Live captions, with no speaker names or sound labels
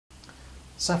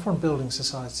Saffron Building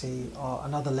Society are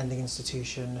another lending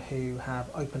institution who have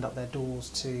opened up their doors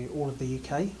to all of the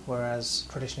UK, whereas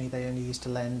traditionally they only used to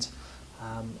lend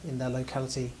in their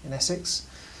locality in Essex.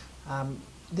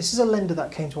 This is a lender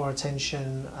that came to our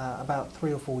attention about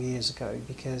 3 or 4 years ago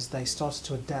because they started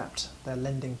to adapt their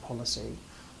lending policy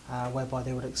whereby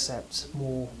they would accept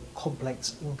more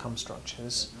complex income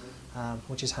structures,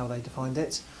 which is how they defined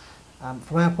it.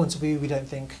 From our point of view, we don't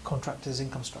think contractors'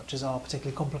 income structures are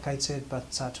particularly complicated,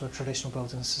 but to a traditional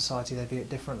building society they view it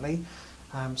differently.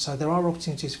 So there are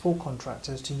opportunities for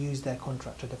contractors to use their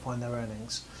contract to define their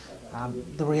earnings.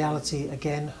 The reality,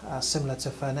 again, similar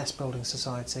to Furness Building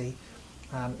Society,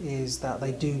 is that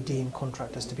they do deem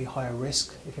contractors to be higher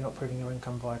risk if you're not proving your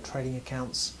income via trading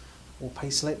accounts or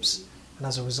pay slips, and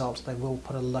as a result they will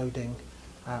put a loading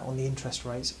on the interest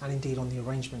rates and indeed on the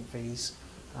arrangement fees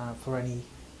for any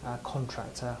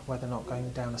contractor where they're not going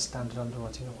down a standard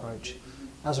underwriting approach.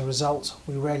 As a result,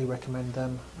 we rarely recommend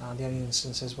them. The only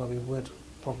instances where we would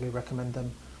probably recommend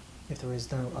them if there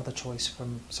is no other choice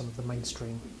from some of the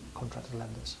mainstream contractor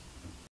lenders.